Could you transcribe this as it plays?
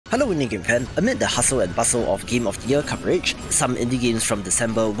Hello Indie Game fan, amid the hustle and bustle of Game of the Year coverage, some indie games from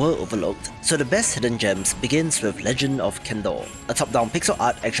December were overlooked, so the best hidden gems begins with Legend of Kendor, a top-down pixel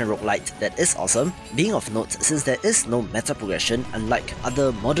art action roguelite that is awesome, being of note since there is no meta progression unlike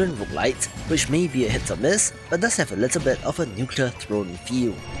other modern roguelites, which may be a hit or miss, but does have a little bit of a nuclear throne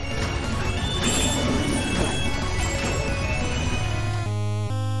feel.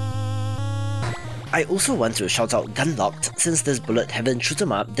 I also want to shout out Gunlocked, since this bullet heaven shoot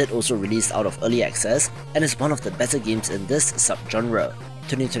 'em up did also release out of early access and is one of the better games in this subgenre.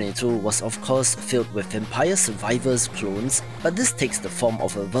 2022 was of course filled with Vampire Survivors clones, but this takes the form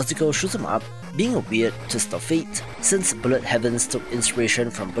of a vertical shoot 'em up, being a weird twist of fate, since Bullet Heavens took inspiration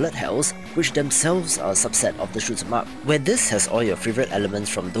from Bullet Hells, which themselves are a subset of the shoot 'em up, where this has all your favorite elements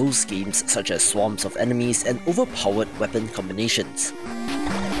from those games such as swarms of enemies and overpowered weapon combinations.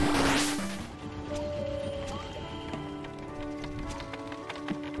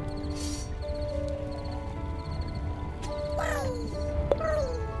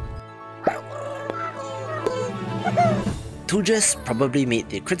 Tujus probably made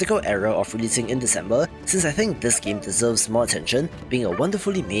the critical error of releasing in December, since I think this game deserves more attention, being a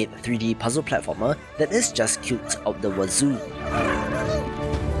wonderfully made 3D puzzle platformer that is just cute out the wazoo.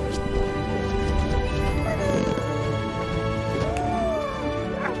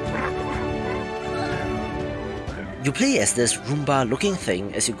 You play as this Roomba-looking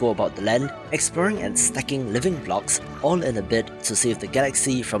thing as you go about the land, exploring and stacking living blocks, all in a bid to save the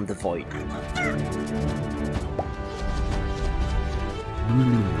galaxy from the void.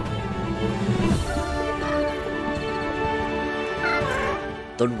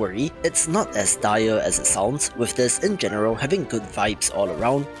 Don't worry, it's not as dire as it sounds, with this in general having good vibes all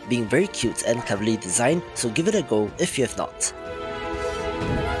around, being very cute and cleverly designed, so give it a go if you have not.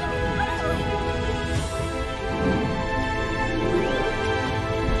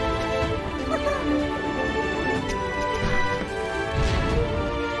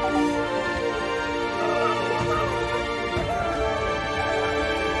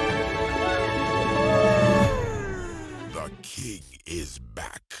 Is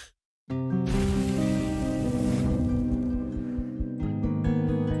back.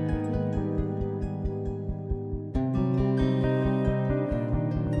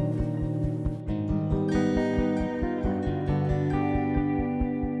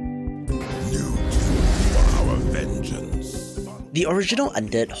 The original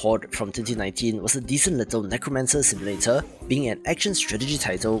Undead Horde from 2019 was a decent little necromancer simulator, being an action strategy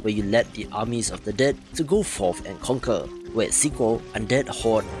title where you led the armies of the dead to go forth and conquer, where its sequel, Undead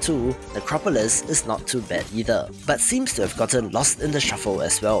Horde 2, Necropolis, is not too bad either, but seems to have gotten lost in the shuffle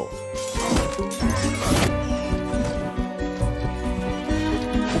as well.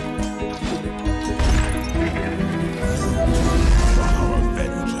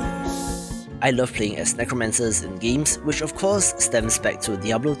 I love playing as necromancers in games, which of course stems back to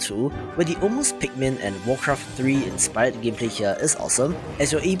Diablo 2, where the almost Pikmin and Warcraft 3 inspired gameplay here is awesome,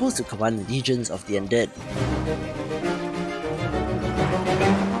 as you're able to command legions of the undead.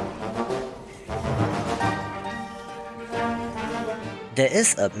 There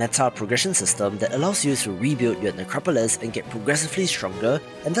is a meta progression system that allows you to rebuild your necropolis and get progressively stronger,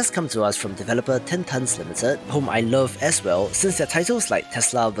 and does come to us from developer 10 Tons Limited, whom I love as well, since their titles like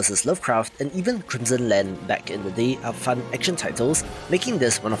Tesla vs Lovecraft and even Crimson Land back in the day are fun action titles, making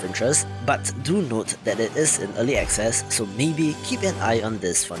this one of interest, but do note that it is in early access, so maybe keep an eye on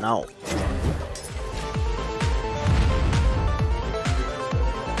this for now.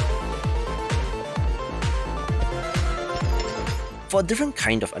 For a different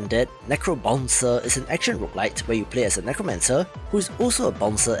kind of undead, Necro Bouncer is an action roguelite where you play as a necromancer who is also a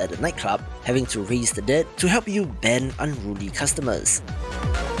bouncer at a nightclub, having to raise the dead to help you ban unruly customers.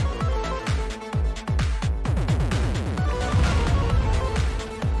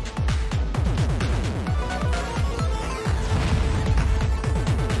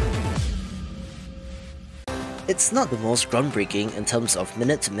 It's not the most groundbreaking in terms of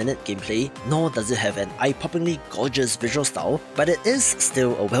minute-to-minute gameplay, nor does it have an eye-poppingly gorgeous visual style, but it is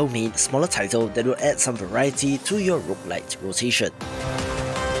still a well-made, smaller title that will add some variety to your roguelite rotation.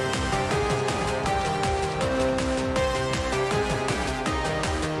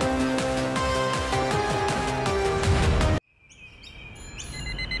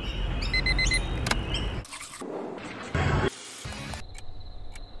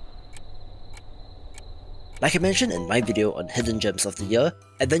 Like I mentioned in my video on Hidden Gems of the Year,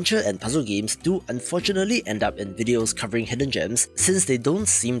 adventure and puzzle games do unfortunately end up in videos covering hidden gems since they don't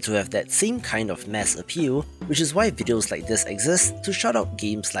seem to have that same kind of mass appeal, which is why videos like this exist to shout out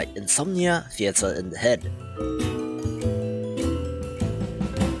games like Insomnia, Theatre in the Head.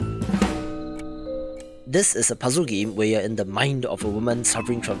 This is a puzzle game where you're in the mind of a woman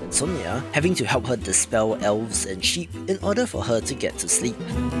suffering from insomnia, having to help her dispel elves and sheep in order for her to get to sleep.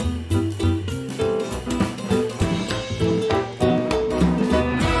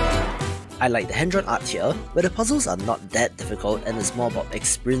 I like the hand-drawn art here, where the puzzles are not that difficult and it's more about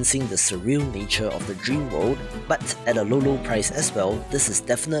experiencing the surreal nature of the dream world, but at a low price as well, this is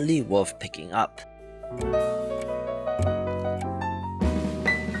definitely worth picking up.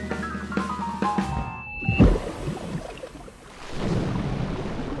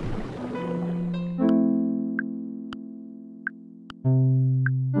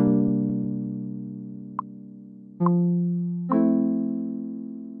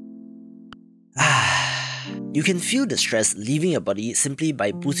 You can feel the stress leaving your body simply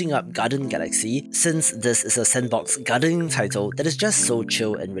by booting up Garden Galaxy, since this is a sandbox gardening title that is just so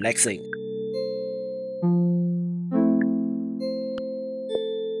chill and relaxing.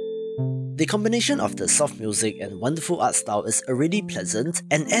 The combination of the soft music and wonderful art style is already pleasant,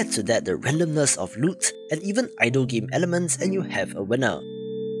 and add to that the randomness of loot and even idle game elements and you have a winner.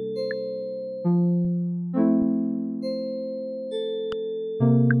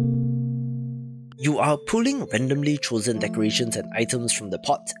 You are pulling randomly chosen decorations and items from the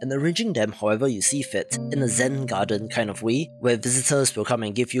pot and arranging them however you see fit in a Zen garden kind of way, where visitors will come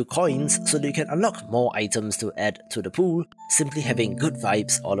and give you coins so that you can unlock more items to add to the pool, simply having good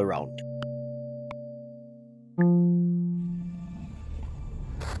vibes all around.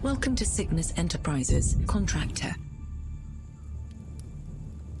 Welcome to Cygnus Enterprises, contractor.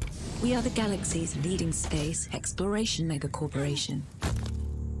 We are the galaxy's leading space exploration megacorporation.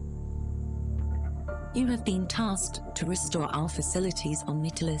 You have been tasked to restore our facilities on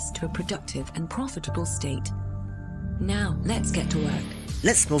Mytilus to a productive and profitable state. Now, let's get to work.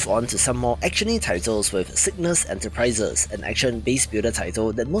 Let's move on to some more actiony titles with Cygnus Enterprises, an action base builder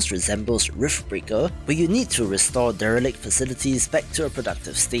title that most resembles Riftbreaker, where you need to restore derelict facilities back to a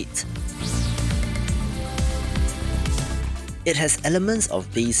productive state. It has elements of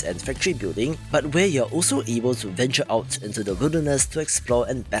base and factory building, but where you're also able to venture out into the wilderness to explore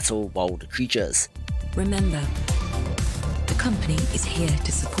and battle wild creatures. Remember, the company is here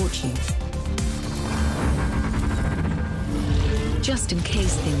to support you. Just in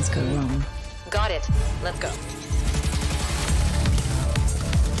case things go wrong. Got it. Let's go.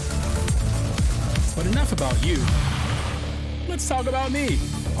 But enough about you. Let's talk about me.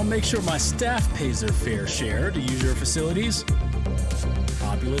 I'll make sure my staff pays their fair share to use your facilities.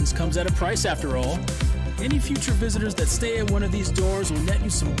 Opulence comes at a price after all. Any future visitors that stay at one of these doors will net you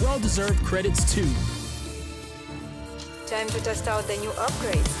some well-deserved credits too. Time to test out the new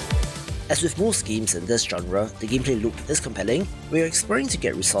upgrades. As with most games in this genre, the gameplay loop is compelling, where you're exploring to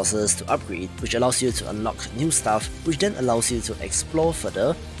get resources to upgrade, which allows you to unlock new stuff, which then allows you to explore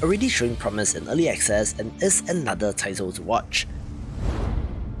further, already showing promise in early access and is another title to watch.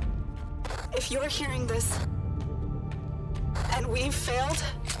 If you're hearing this, and we've failed,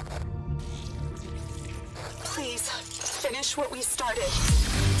 please finish what we started.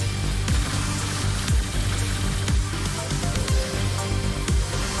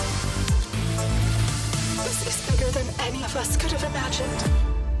 This is bigger than any of us could have imagined.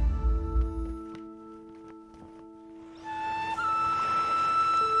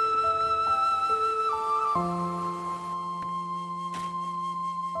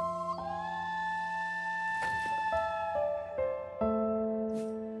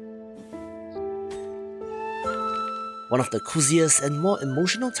 One of the coziest and more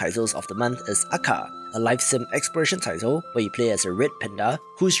emotional titles of the month is Aka, a life sim exploration title where you play as a red panda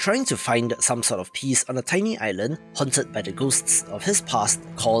who is trying to find some sort of peace on a tiny island haunted by the ghosts of his past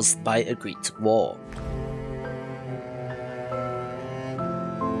caused by a great war.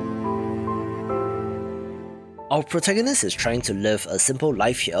 Our protagonist is trying to live a simple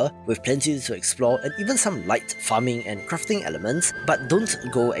life here, with plenty to explore and even some light farming and crafting elements, but don't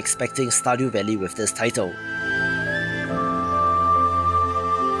go expecting Stardew Valley with this title.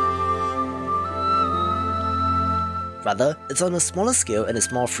 Rather, it's on a smaller scale and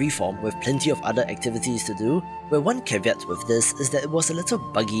is more freeform with plenty of other activities to do, where one caveat with this is that it was a little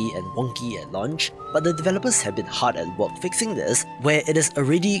buggy and wonky at launch, but the developers have been hard at work fixing this, where it is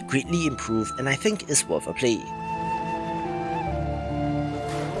already greatly improved and I think is worth a play.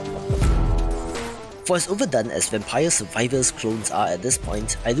 For as overdone as Vampire Survivors clones are at this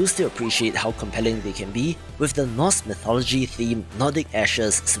point, I do still appreciate how compelling they can be, with the Norse mythology themed Nordic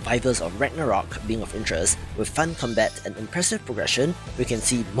Ashes Survivors of Ragnarok being of interest. With fun combat and impressive progression, we can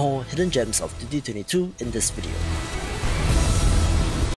see more hidden gems of 2022 in this video.